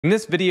In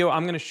this video,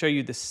 I'm going to show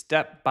you the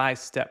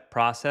step-by-step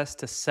process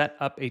to set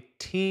up a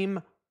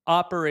team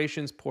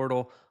operations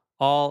portal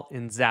all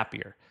in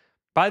Zapier.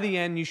 By the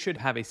end, you should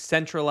have a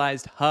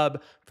centralized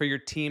hub for your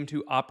team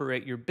to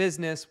operate your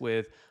business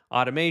with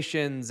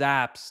automations,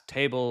 apps,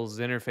 tables,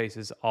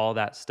 interfaces, all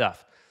that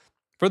stuff.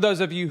 For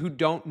those of you who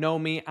don't know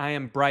me, I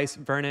am Bryce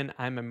Vernon.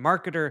 I'm a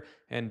marketer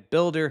and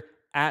builder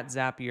at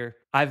Zapier.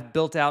 I've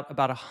built out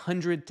about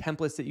 100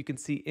 templates that you can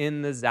see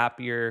in the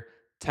Zapier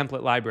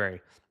template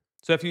library.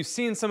 So if you've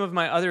seen some of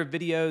my other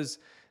videos,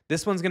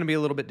 this one's going to be a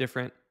little bit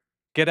different.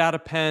 Get out a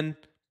pen,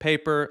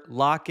 paper,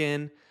 lock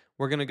in.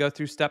 We're going to go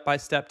through step by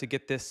step to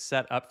get this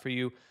set up for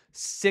you.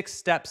 6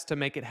 steps to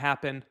make it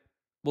happen.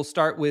 We'll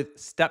start with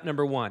step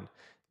number 1.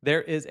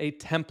 There is a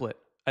template,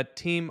 a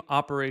team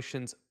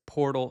operations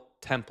portal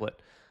template.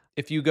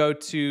 If you go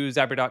to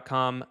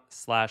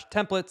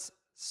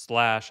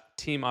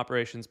zapier.com/templates/team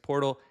operations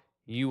portal,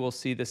 you will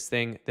see this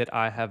thing that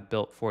I have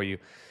built for you.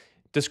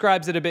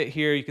 Describes it a bit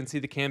here. You can see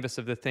the canvas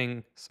of the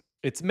things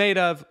it's made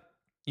of.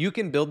 You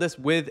can build this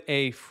with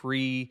a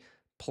free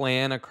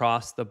plan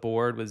across the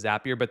board with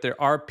Zapier, but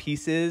there are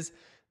pieces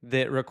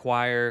that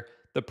require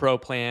the pro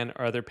plan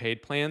or other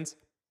paid plans.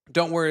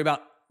 Don't worry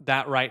about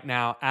that right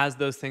now. As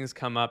those things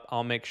come up,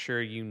 I'll make sure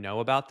you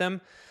know about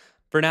them.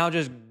 For now,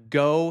 just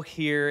go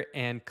here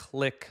and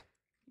click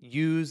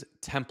Use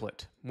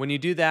Template. When you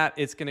do that,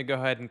 it's going to go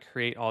ahead and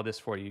create all this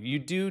for you. You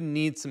do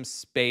need some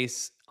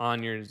space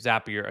on your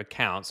Zapier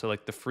account. So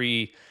like the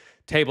free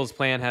tables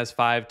plan has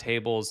 5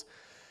 tables.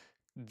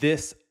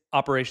 This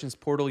operations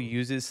portal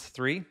uses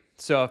 3.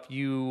 So if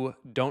you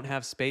don't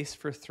have space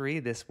for 3,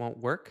 this won't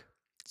work.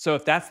 So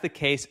if that's the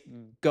case,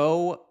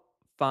 go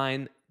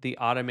find the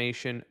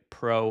Automation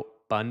Pro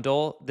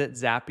bundle that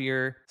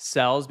Zapier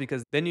sells,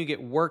 because then you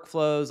get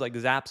workflows like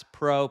Zaps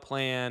Pro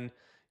plan,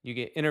 you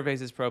get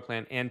Interfaces Pro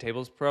plan and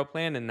Tables Pro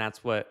plan, and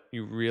that's what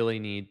you really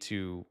need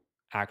to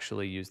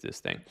actually use this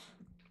thing.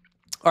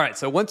 All right,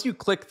 so once you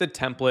click the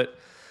template,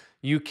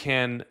 you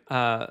can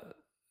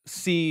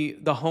see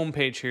the home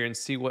page here and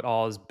see what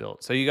all is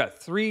built. So you got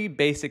 3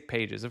 basic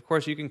pages. Of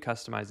course, you can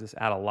customize this,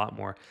 add a lot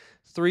more.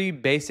 3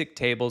 basic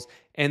tables,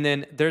 and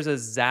then there's a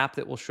Zap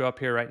that will show up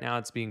here right now.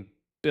 It's being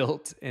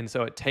built, and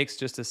so it takes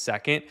just a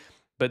second,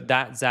 but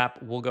that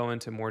Zap we'll go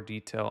into more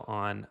detail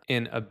on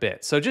in a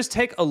bit. So just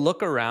take a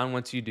look around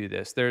once you do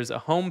this. There's a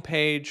home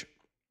page.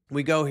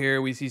 We go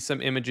here, we see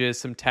some images,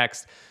 some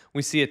text.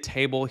 We see a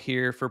table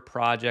here for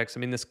projects. I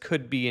mean, this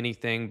could be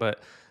anything,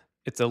 but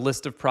it's a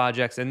list of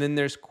projects. And then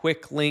there's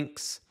quick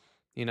links,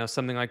 you know,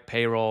 something like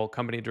payroll,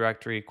 company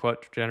directory,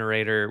 quote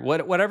generator,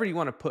 whatever you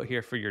want to put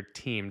here for your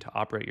team to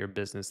operate your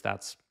business.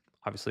 That's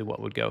obviously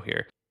what would go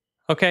here.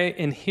 Okay,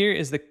 and here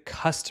is the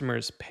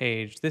customers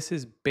page. This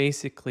is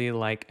basically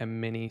like a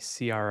mini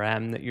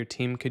CRM that your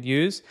team could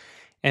use.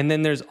 And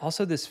then there's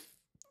also this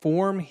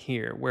form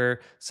here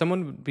where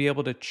someone would be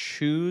able to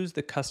choose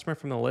the customer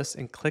from the list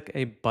and click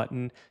a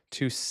button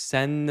to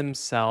send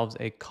themselves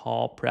a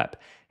call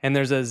prep. And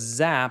there's a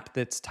Zap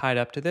that's tied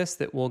up to this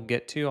that we'll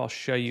get to. I'll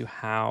show you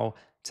how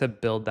to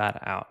build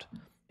that out.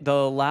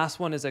 The last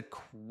one is a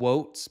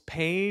quotes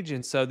page.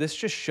 And so this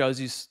just shows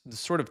you the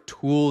sort of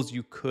tools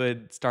you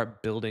could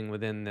start building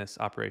within this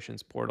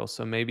operations portal.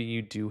 So maybe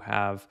you do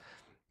have,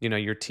 you know,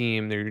 your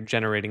team, they're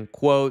generating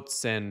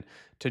quotes, and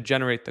to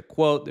generate the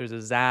quote, there's a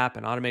Zap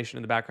and automation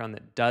in the background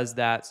that does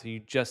that. So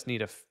you just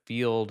need a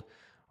field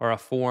or a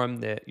form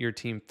that your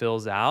team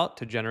fills out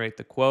to generate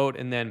the quote.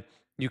 And then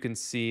you can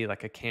see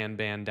like a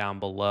Kanban down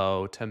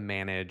below to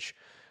manage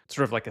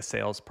sort of like a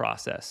sales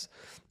process.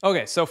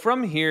 Okay, so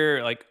from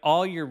here, like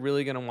all you're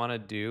really gonna wanna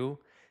do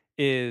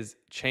is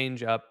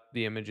change up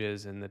the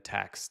images and the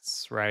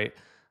texts, right?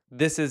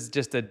 This is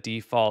just a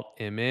default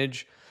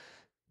image.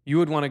 You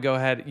would wanna go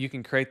ahead, you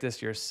can create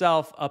this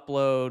yourself,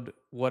 upload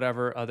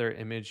whatever other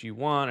image you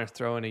want, or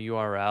throw in a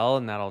URL,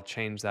 and that'll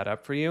change that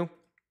up for you.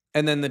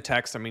 And then the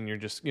text, I mean, you're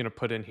just gonna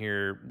put in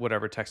here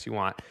whatever text you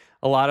want.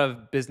 A lot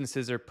of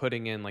businesses are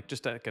putting in like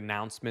just like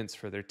announcements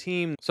for their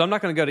team. So I'm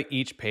not gonna go to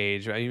each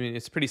page. I mean,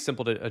 it's pretty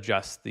simple to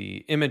adjust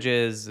the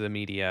images, the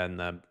media,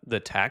 and the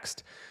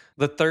text.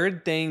 The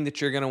third thing that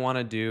you're gonna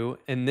wanna do,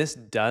 and this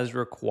does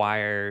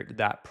require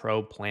that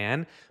pro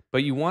plan,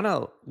 but you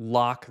wanna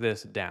lock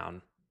this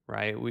down,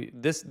 right?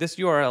 This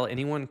URL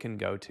anyone can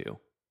go to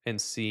and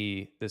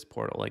see this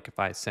portal. Like if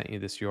I sent you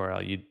this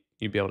URL, you'd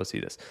be able to see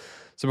this.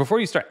 So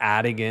before you start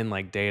adding in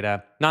like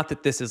data, not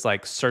that this is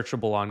like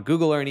searchable on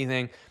Google or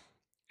anything,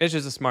 it's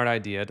just a smart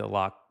idea to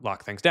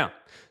lock things down.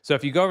 So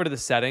if you go over to the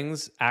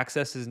settings,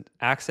 access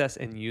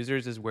and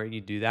users is where you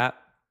do that.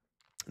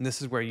 And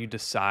this is where you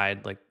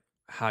decide like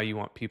how you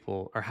want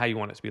people, or how you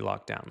want it to be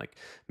locked down. Like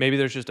maybe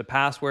there's just a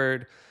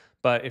password,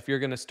 but if you're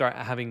going to start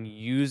having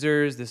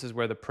users, this is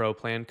where the pro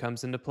plan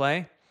comes into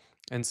play.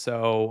 And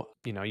so,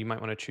 you know, you might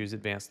want to choose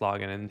advanced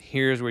login, and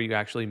here's where you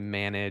actually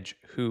manage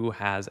who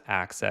has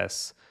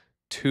access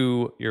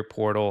to your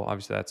portal.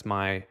 Obviously that's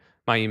my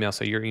email.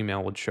 So your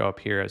email would show up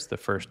here as the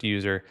first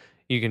user.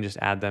 You can just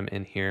add them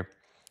in here.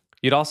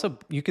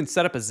 You can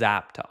set up a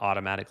Zap to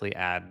automatically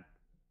add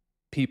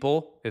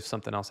people if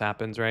something else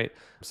happens, right?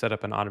 Set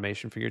up an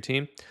automation for your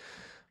team.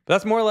 But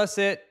that's more or less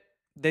it.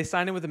 They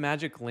sign in with a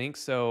magic link,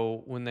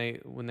 so when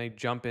they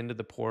jump into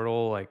the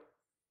portal, like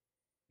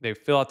they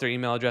fill out their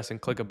email address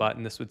and click a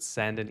button, this would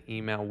send an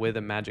email with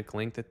a magic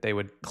link that they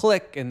would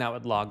click, and that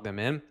would log them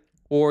in.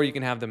 Or you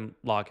can have them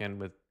log in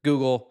with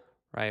Google,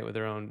 right, with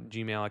their own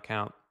Gmail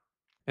account.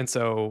 And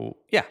so,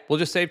 yeah, we'll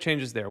just save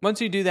changes there.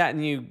 Once you do that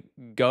and you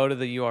go to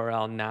the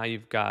URL, now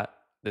you've got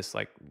this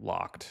like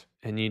locked,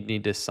 and you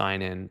need to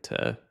sign in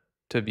to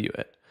view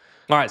it.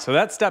 All right, so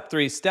that's step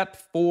 3. Step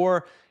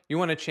 4, you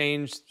want to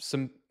change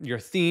your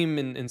theme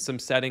and some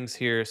settings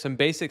here, some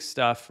basic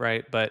stuff,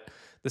 right? But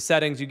the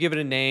settings, you give it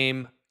a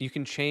name. You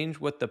can change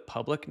what the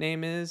public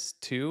name is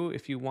too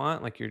if you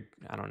want. Like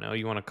I don't know,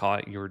 you want to call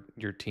it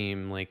your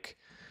team like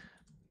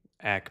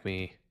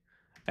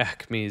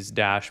Acme's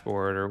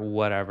dashboard or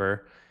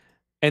whatever.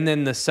 And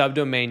then the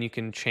subdomain you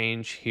can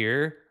change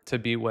here to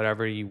be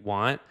whatever you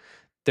want.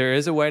 There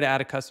is a way to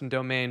add a custom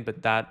domain,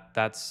 but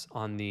that's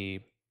on the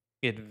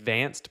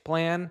advanced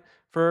plan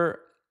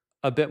for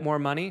a bit more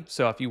money.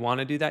 So if you want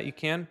to do that, you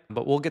can,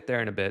 but we'll get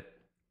there in a bit.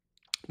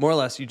 More or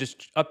less, you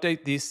just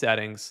update these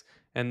settings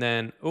and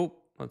then, oh,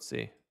 let's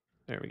see.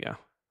 There we go.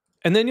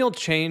 And then you'll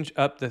change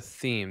up the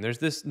theme. There's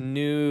this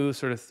new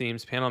sort of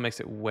themes panel. It makes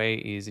it way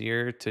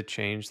easier to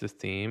change the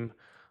theme.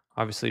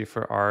 Obviously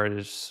for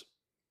ours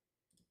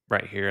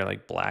right here,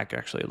 like black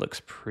actually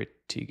looks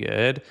pretty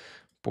good.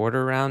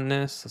 Border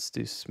roundness, let's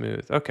do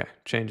smooth. Okay,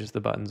 changes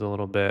the buttons a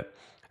little bit.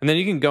 And then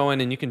you can go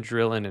in and you can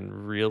drill in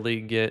and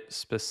really get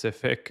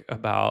specific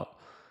about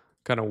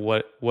kind of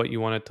what you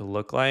want it to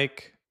look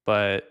like.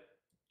 But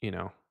you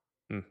know,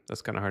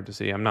 that's kind of hard to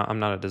see. I'm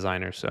not a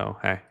designer, so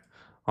hey,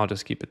 I'll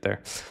just keep it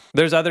there.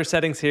 There's other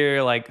settings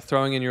here like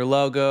throwing in your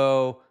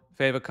logo,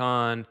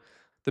 favicon.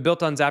 The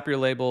built on Zapier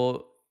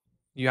label,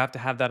 you have to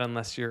have that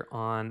unless you're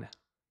on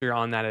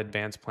that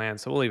advanced plan.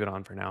 So we'll leave it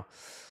on for now.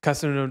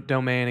 Custom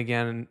domain,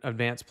 again,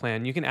 advanced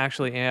plan. You can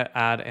actually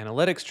add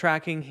analytics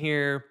tracking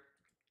here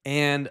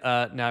and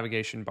a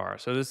navigation bar.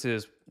 So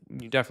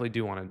you definitely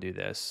do want to do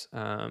this.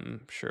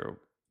 Sure,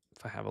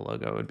 if I have a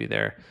logo, it would be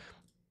there.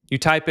 You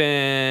type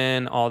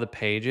in all the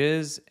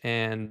pages,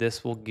 and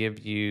this will give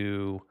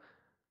you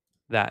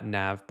that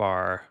nav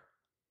bar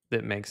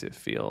that makes it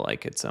feel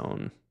like its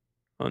own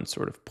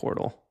sort of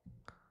portal.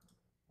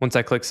 Once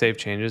I click Save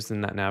Changes,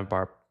 then that nav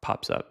bar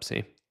pops up.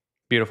 See?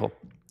 Beautiful.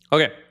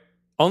 Okay,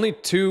 only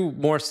 2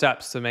 more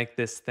steps to make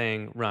this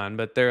thing run,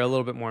 but they're a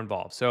little bit more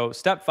involved. So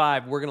step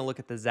 5, we're going to look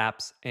at the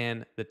zaps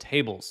and the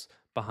tables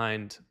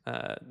behind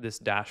this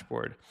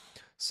dashboard.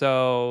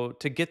 So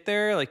to get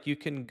there, like you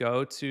can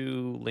go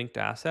to linked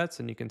assets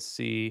and you can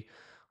see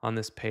on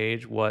this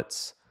page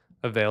what's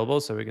available.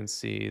 So we can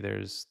see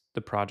there's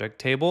the project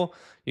table.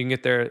 You can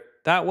get there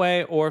that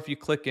way, or if you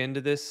click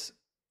into this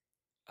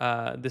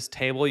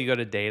table, you go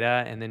to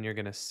data, and then you're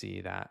going to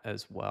see that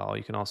as well.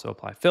 You can also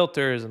apply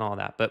filters and all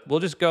that, but we'll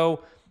just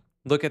go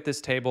look at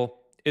this table.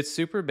 It's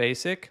super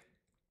basic.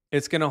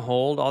 It's going to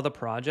hold all the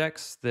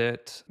projects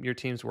that your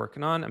team's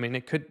working on. I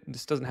mean,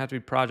 this doesn't have to be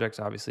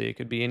projects, obviously. It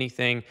could be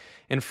anything.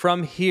 And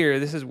from here,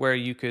 this is where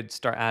you could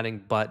start adding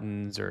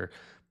buttons or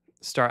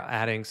start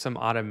adding some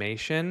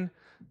automation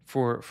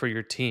for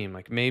your team.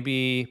 Like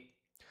maybe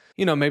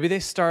they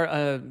start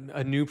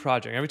a new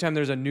project. Every time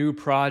there's a new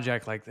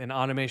project, like an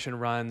automation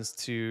runs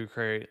to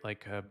create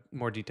like a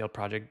more detailed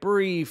project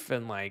brief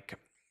and like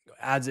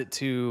adds it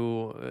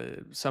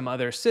to some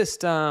other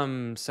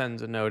system,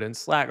 sends a note in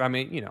Slack. I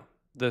mean,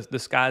 the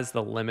sky's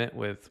the limit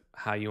with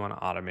how you want to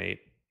automate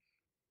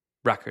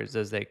records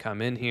as they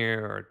come in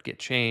here or get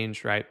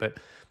changed, right? But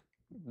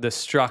the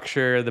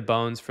structure, the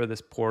bones for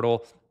this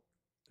portal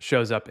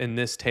shows up in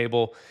this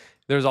table.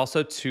 There's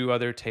also 2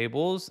 other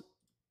tables.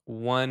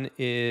 One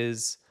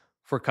is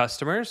for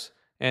customers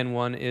and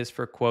one is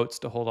for quotes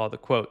to hold all the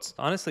quotes.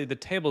 Honestly, the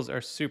tables are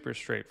super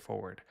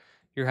straightforward.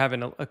 You're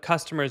having a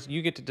customers,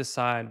 you get to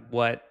decide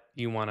what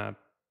you want to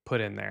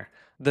put in there.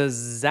 The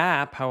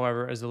Zap,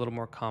 however, is a little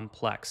more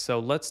complex. So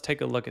let's take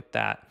a look at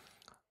that.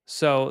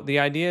 So the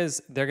idea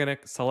is they're going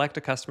to select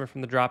a customer from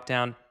the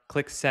dropdown,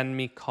 click Send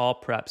Me Call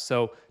Prep.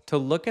 So to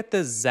look at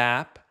the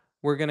Zap,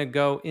 we're going to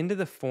go into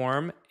the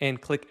form and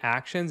click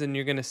Actions, and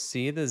you're going to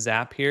see the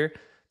Zap here.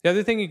 The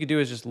other thing you could do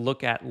is just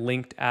look at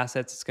linked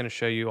assets. It's going to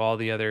show you all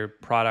the other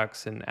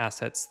products and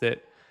assets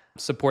that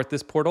support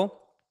this portal,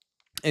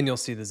 and you'll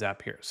see the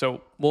Zap here.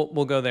 So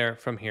we'll go there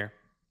from here.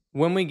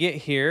 When we get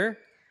here,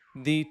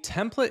 the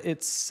template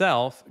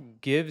itself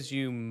gives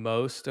you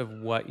most of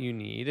what you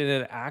need, and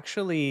it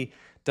actually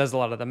does a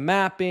lot of the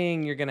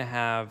mapping. You're going to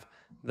have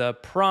the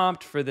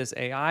prompt for this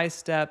AI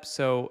step.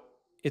 So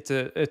it's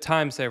a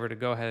time saver to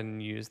go ahead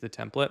and use the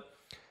template.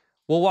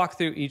 We'll walk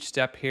through each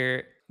step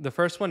here. The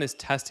first one is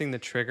testing the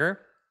trigger.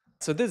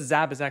 So this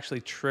Zap is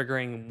actually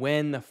triggering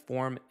when the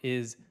form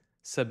is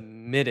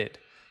submitted.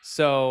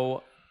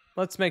 So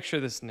let's make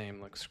sure this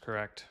name looks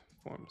correct.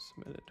 Form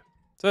submitted.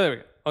 So there we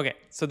go. Okay,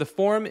 so the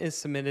form is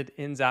submitted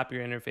in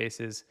Zapier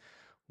interfaces.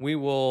 We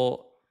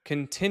will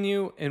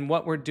continue, and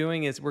what we're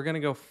doing is we're going to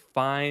go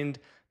find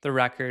the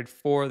record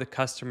for the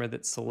customer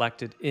that's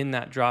selected in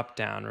that drop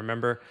down.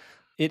 Remember,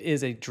 it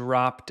is a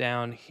drop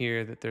down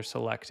here that they're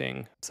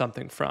selecting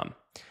something from.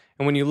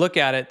 And when you look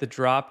at it, the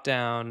drop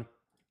down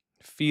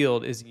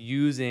field is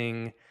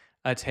using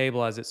a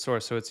table as its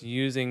source. So it's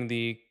using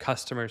the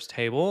customer's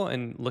table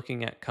and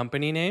looking at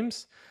company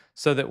names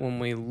so that when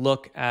we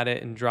look at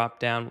it and drop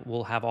down,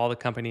 we'll have all the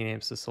company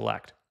names to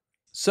select.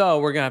 So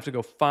we're going to have to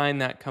go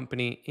find that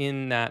company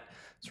in that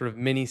sort of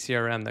mini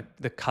CRM,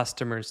 the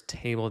customer's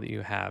table that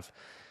you have.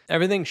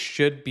 Everything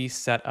should be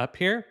set up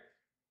here,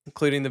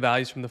 including the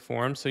values from the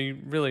form. So you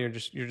really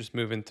you're just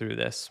moving through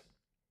this.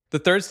 The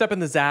third step in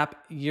the Zap,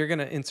 you're going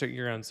to insert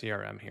your own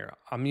CRM here.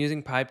 I'm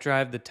using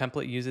Pipedrive. The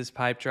template uses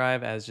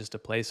Pipedrive as just a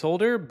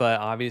placeholder,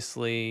 but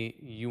obviously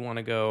you want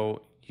to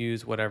go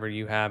use whatever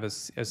you have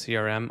as a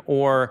CRM,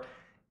 or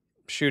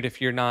shoot,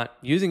 if you're not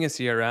using a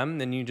CRM,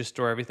 then you just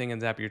store everything in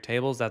Zapier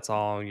tables. That's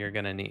all you're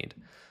going to need.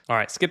 All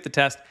right, skip the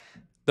test.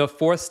 The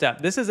fourth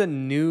step, this is a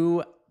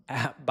new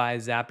app by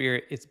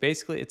Zapier.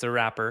 It's a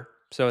wrapper.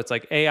 So it's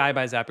like AI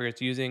by Zapier.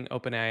 It's using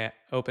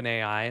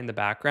OpenAI in the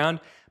background,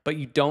 but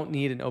you don't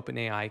need an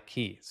OpenAI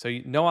key. So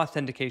no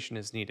authentication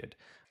is needed.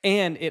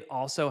 And it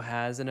also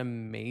has an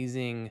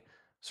amazing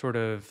sort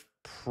of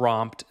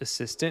prompt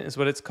assistant is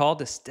what it's called,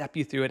 to step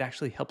you through. It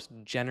actually helps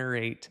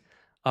generate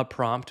a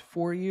prompt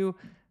for you,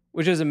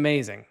 which is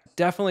amazing.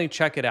 Definitely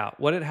check it out.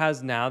 What it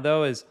has now,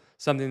 though, is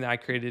something that I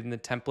created in the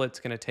template.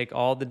 It's going to take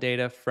all the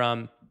data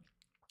from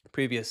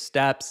previous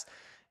steps,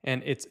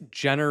 and it's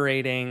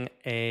generating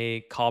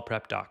a call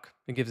prep doc.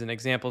 It gives an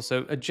example.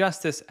 So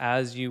adjust this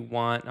as you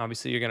want.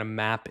 Obviously, you're going to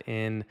map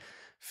in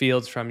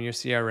fields from your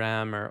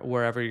CRM or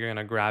wherever you're going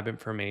to grab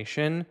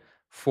information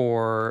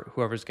for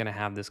whoever's going to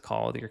have this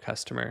call with your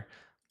customer.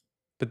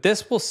 But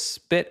this will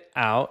spit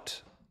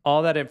out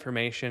all that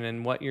information,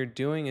 and what you're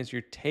doing is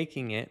you're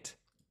taking it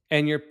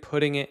and you're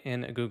putting it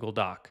in a Google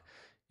Doc.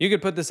 You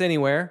could put this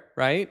anywhere,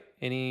 right?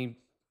 Any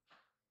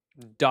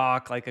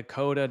doc, like a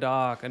Coda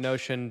doc, a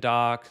Notion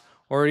doc,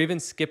 or even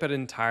skip it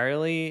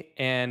entirely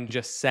and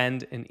just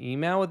send an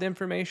email with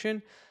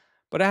information.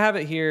 But I have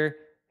it here,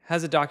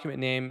 has a document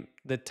name,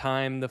 the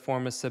time the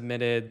form was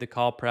submitted, the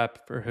call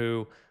prep for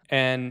who,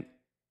 and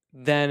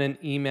then an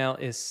email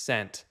is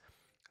sent.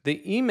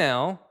 The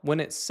email, when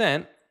it's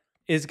sent,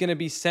 is going to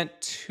be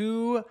sent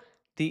to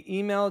the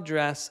email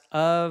address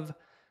of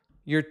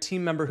your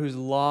team member who's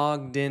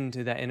logged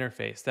into that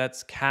interface.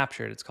 That's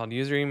captured. It's called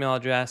user email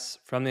address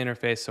from the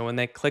interface. So when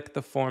they click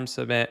the form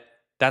submit,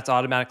 that's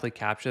automatically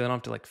captured. They don't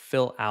have to like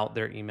fill out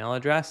their email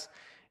address,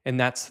 and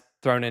that's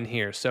thrown in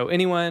here. So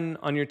anyone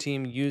on your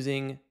team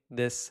using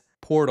this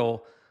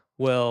portal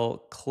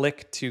will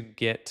click to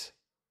get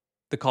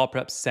the call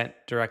prep sent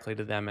directly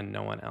to them and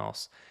no one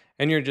else.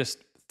 And you're just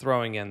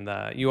throwing in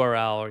the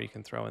URL, or you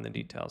can throw in the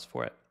details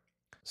for it.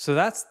 So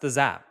that's the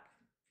Zap.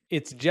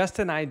 It's just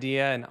an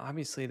idea, and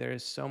obviously there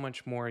is so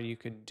much more you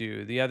could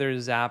do. The other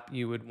Zap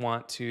you would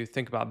want to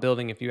think about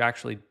building, if you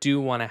actually do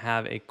want to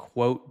have a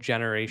quote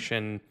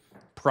generation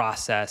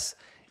process,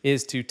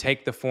 is to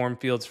take the form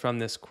fields from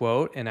this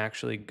quote and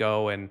actually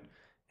go and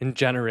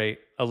generate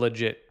a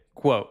legit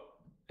quote,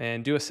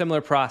 and do a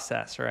similar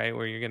process, right?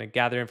 Where you're going to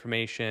gather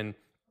information,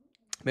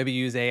 maybe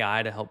use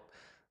AI to help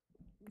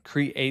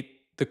create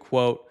the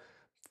quote,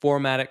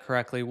 format it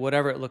correctly,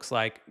 whatever it looks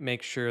like.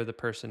 Make sure the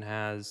person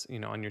has,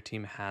 on your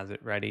team has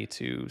it ready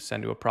to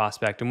send to a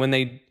prospect. And when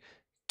they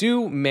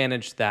do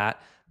manage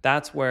that,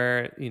 that's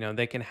where,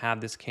 they can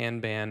have this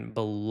Kanban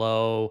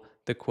below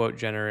the quote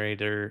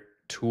generator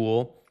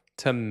tool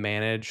to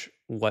manage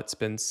what's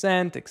been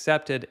sent,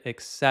 accepted,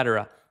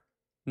 etc.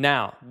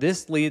 Now,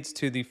 this leads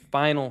to the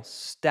final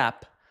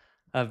step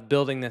of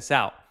building this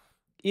out.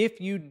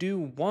 If you do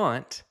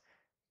want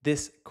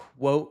this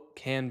quote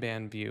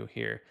Kanban view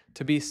here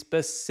to be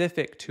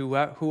specific to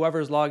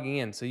whoever's logging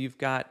in. So you've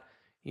got,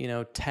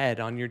 Ted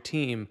on your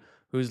team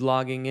who's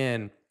logging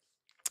in,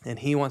 and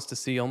he wants to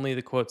see only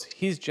the quotes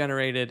he's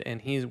generated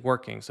and he's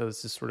working. So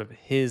this is sort of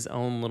his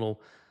own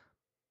little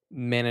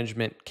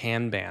management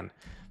Kanban.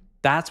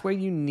 That's where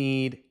you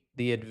need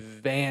the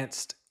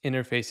advanced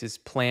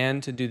interfaces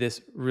plan to do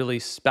this really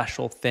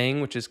special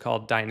thing, which is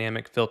called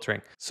dynamic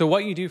filtering. So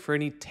what you do for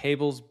any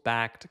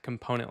tables-backed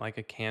component like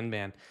a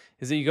Kanban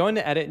is that you go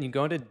into edit and you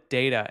go into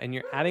data and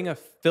you're adding a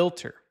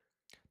filter.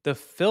 The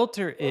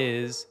filter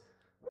is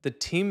the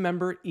team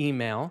member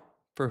email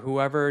for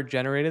whoever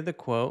generated the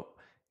quote.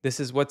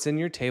 This is what's in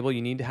your table.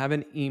 You need to have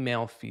an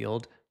email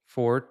field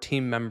for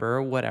team member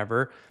or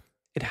whatever.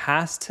 It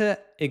has to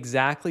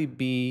exactly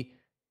be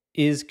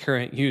is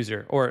current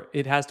user, or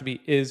it has to be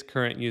is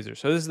current user.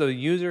 So this is the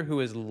user who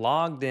is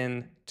logged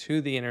in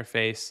to the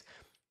interface.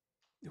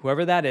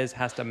 Whoever that is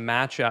has to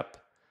match up.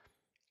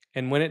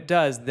 And when it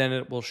does, then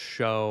it will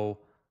show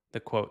the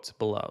quotes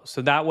below.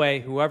 So that way,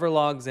 whoever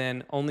logs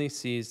in only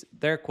sees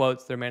their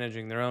quotes. They're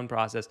managing their own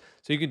process.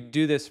 So you could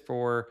do this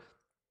for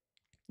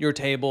your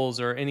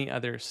tables or any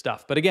other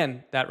stuff. But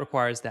again, that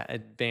requires that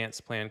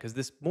advanced plan, because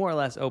this more or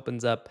less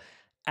opens up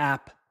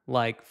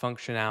app-like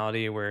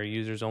functionality where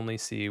users only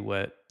see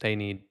what they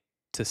need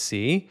to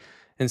see,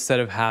 instead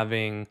of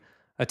having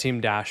a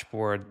team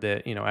dashboard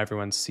that,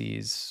 everyone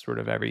sees sort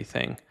of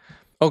everything.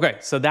 Okay,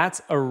 so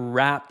that's a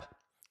wrap.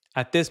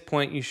 At this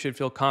point, you should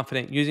feel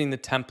confident using the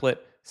template,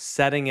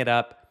 setting it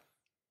up,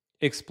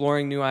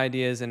 exploring new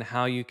ideas and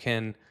how you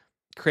can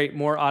create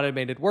more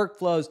automated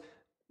workflows,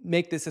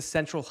 make this a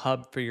central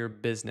hub for your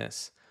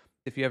business.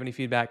 If you have any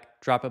feedback,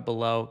 drop it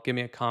below, give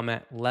me a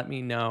comment, let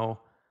me know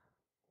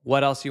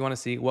what else you want to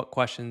see, what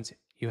questions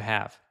you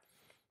have.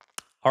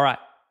 All right,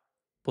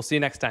 we'll see you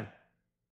next time.